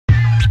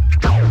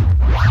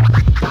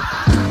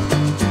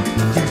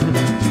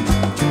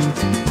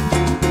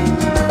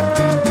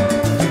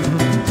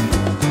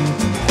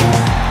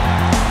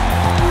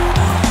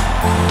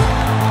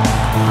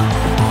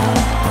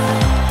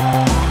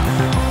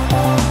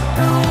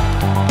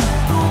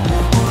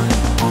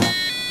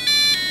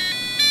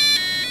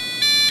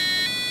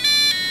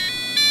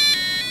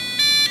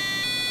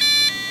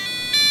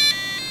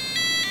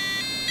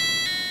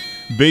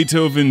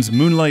Beethoven's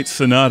Moonlight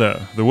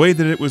Sonata, the way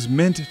that it was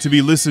meant to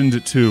be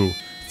listened to,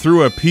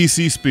 through a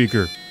PC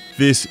speaker.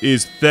 This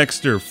is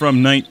Thexder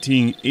from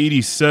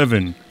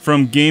 1987,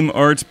 from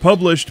GameArts,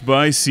 published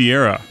by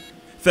Sierra.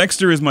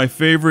 Thexder is my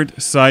favorite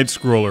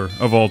side-scroller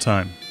of all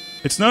time.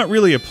 It's not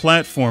really a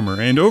platformer,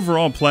 and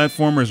overall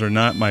platformers are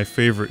not my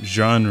favorite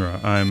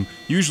genre. I'm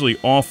usually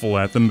awful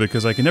at them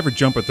because I can never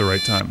jump at the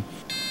right time.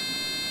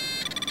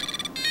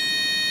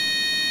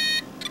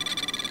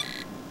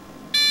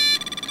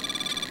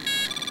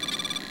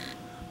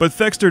 But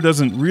Thexder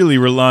doesn't really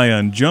rely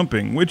on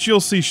jumping, which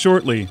you'll see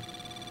shortly.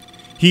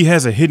 He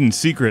has a hidden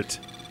secret,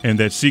 and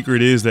that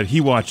secret is that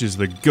he watches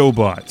the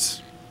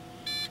GoBots,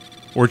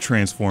 or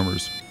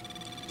Transformers.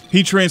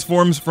 He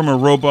transforms from a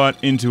robot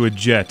into a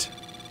jet.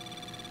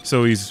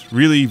 So he's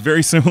really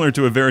very similar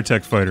to a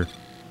Veritech Fighter,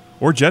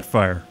 or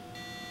Jetfire,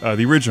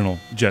 the original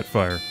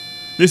Jetfire.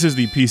 This is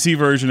the PC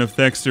version of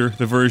Thexder,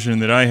 the version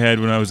that I had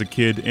when I was a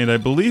kid, and I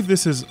believe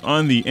this is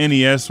on the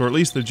NES, or at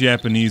least the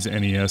Japanese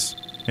NES,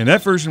 and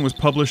that version was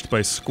published by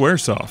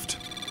Squaresoft.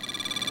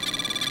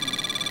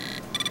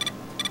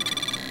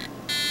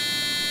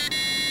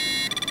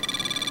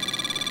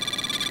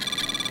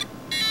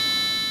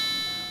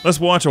 Let's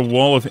watch a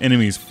wall of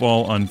enemies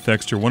fall on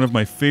Thexder, one of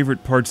my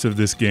favorite parts of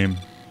this game.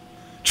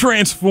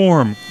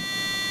 Transform!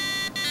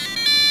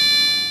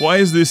 Why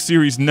is this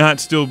series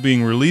not still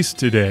being released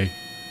today?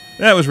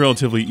 That was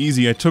relatively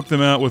easy. I took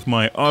them out with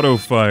my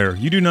auto-fire.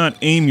 You do not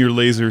aim your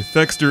laser,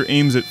 Thexder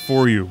aims it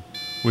for you,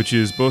 which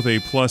is both a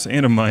plus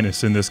and a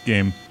minus in this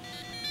game,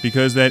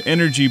 because that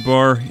energy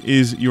bar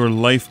is your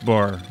life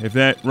bar. If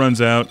that runs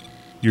out,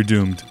 you're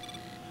doomed.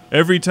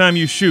 Every time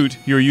you shoot,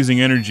 you're using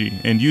energy,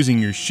 and using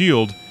your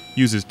shield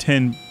uses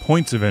 10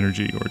 points of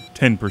energy, or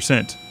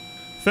 10%.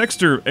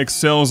 Thexder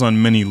excels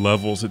on many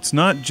levels. It's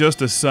not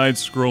just a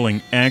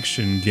side-scrolling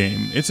action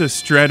game, it's a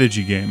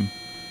strategy game.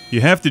 You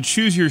have to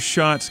choose your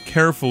shots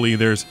carefully.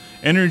 There's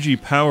energy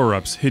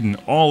power-ups hidden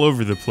all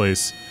over the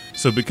place,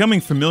 so becoming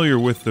familiar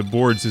with the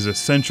boards is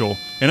essential.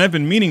 And I've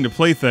been meaning to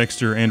play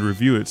Thexder and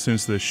review it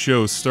since the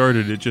show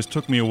started. It just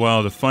took me a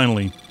while to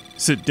finally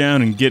sit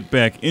down and get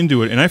back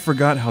into it, and I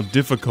forgot how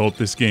difficult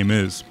this game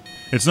is.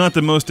 It's not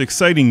the most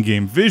exciting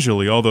game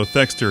visually, although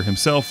Thexder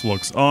himself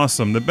looks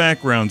awesome. The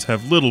backgrounds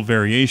have little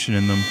variation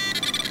in them.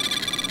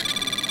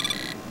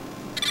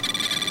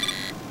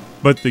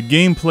 But the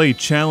gameplay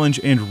challenge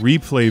and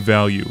replay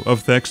value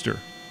of Thexder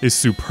is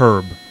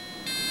superb.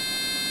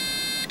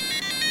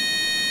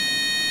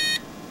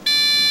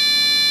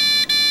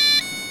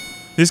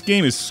 This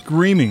game is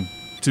screaming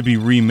to be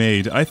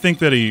remade. I think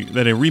that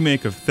a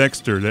remake of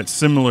Thexder that's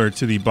similar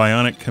to the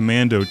Bionic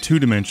Commando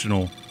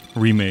two-dimensional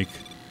remake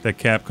that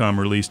Capcom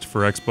released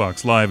for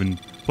Xbox Live and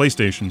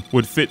PlayStation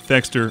would fit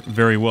Thexder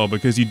very well,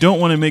 because you don't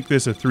want to make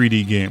this a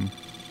 3D game.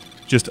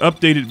 Just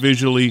update it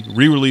visually,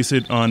 re-release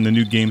it on the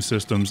new game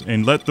systems,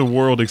 and let the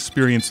world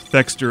experience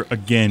Thexder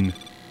again.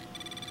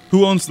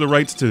 Who owns the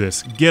rights to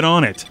this? Get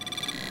on it!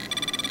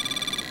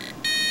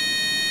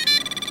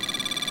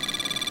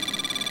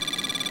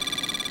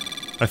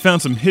 I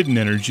found some hidden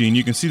energy, and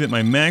you can see that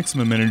my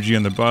maximum energy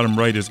on the bottom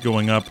right is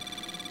going up.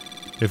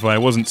 If I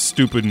wasn't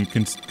stupid and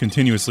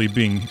continuously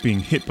being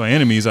hit by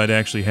enemies, I'd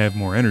actually have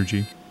more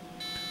energy.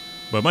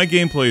 But my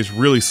gameplay is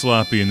really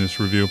sloppy in this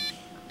review.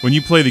 When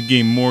you play the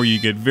game more, you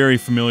get very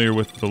familiar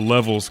with the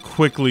levels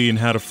quickly and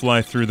how to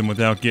fly through them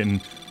without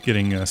getting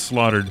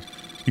slaughtered.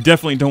 You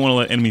definitely don't want to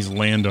let enemies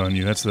land on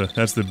you. That's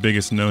the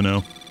biggest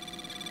no-no.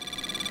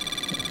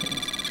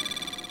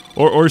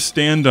 Or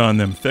stand on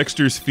them.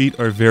 Thexder's feet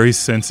are very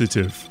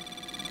sensitive.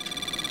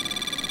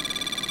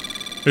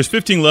 There's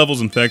 15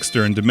 levels in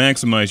Thexder, and to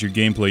maximize your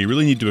gameplay, you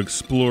really need to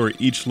explore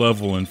each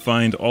level and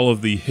find all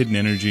of the hidden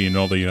energy and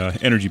all the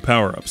energy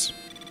power-ups,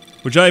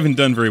 which I haven't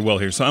done very well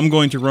here. So I'm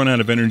going to run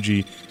out of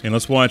energy, and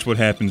let's watch what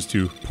happens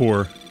to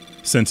poor,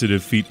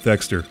 sensitive feet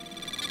Thexder.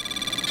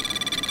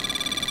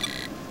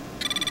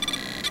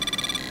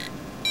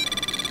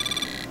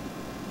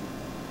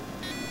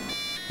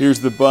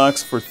 Here's the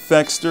box for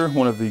Thexder,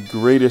 one of the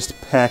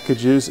greatest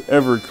packages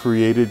ever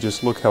created.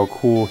 Just look how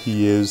cool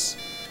he is.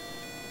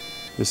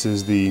 This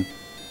is the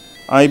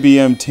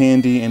IBM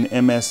Tandy and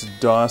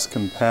MS-DOS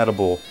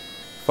compatible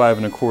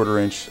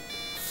 5¼ inch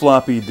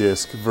floppy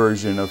disk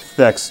version of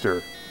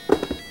Thexder.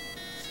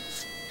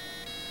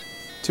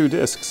 2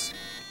 discs.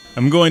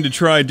 I'm going to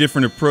try a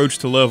different approach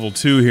to level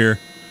 2 here.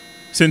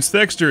 Since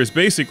Thexder is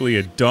basically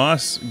a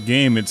DOS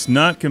game, it's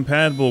not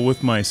compatible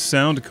with my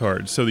sound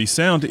card, so the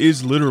sound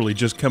is literally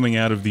just coming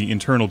out of the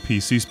internal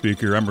PC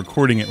speaker. I'm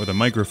recording it with a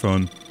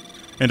microphone,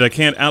 and I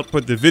can't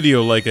output the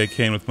video like I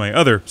can with my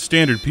other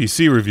standard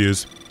PC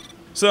reviews,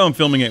 so I'm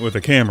filming it with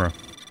a camera.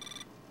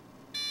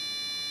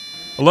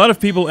 A lot of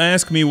people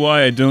ask me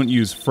why I don't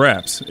use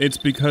fraps. It's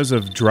because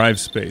of drive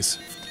space.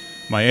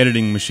 My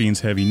editing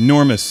machines have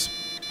enormous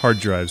hard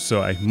drives,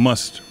 so I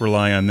must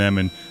rely on them,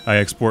 and I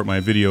export my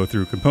video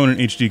through component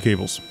HD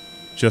cables,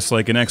 just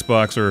like an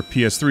Xbox or a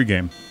PS3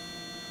 game.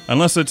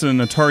 Unless it's an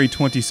Atari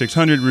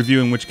 2600 review,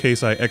 in which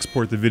case I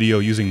export the video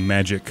using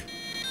Magic.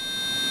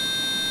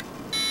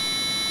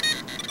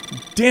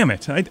 Damn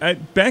it!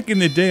 Back in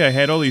the day, I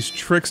had all these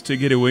tricks to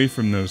get away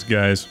from those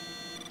guys.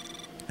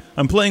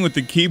 I'm playing with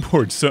the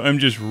keyboard, so I'm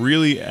just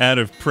really out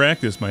of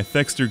practice. My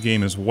Thexder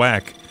game is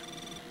whack.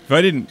 If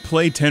I didn't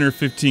play 10 or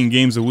 15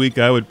 games a week,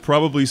 I would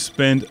probably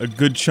spend a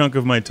good chunk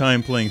of my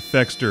time playing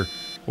Thexder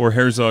or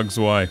Herzog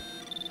Zwei,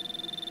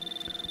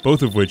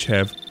 both of which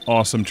have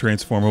awesome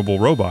transformable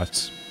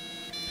robots.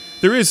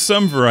 There is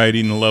some variety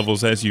in the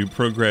levels as you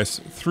progress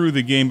through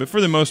the game, but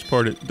for the most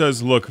part it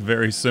does look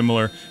very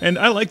similar, and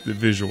I like the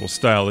visual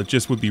style. It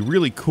just would be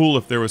really cool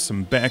if there was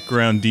some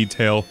background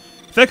detail.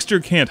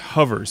 Thexder can't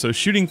hover, so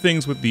shooting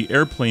things with the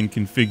airplane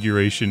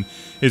configuration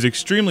is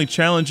extremely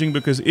challenging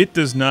because it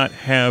does not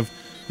have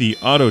the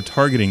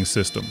auto-targeting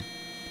system.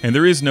 And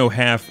there is no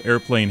half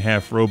airplane,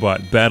 half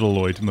robot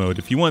Battleoid mode.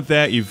 If you want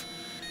that, you've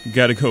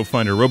got to go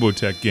find a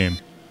Robotech game.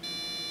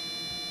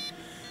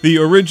 The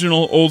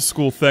original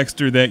old-school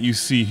Thexder that you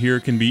see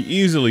here can be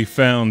easily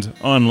found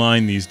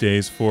online these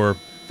days for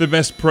the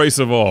best price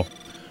of all.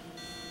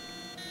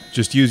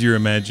 Just use your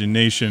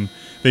imagination.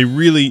 They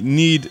really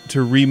need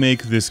to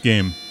remake this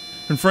game.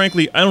 And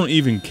frankly, I don't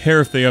even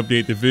care if they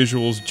update the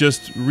visuals,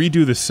 just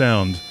redo the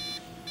sound.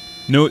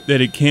 Note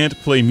that it can't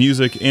play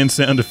music and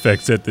sound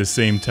effects at the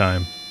same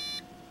time.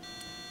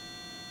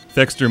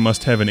 Thexder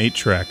must have an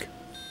 8-track.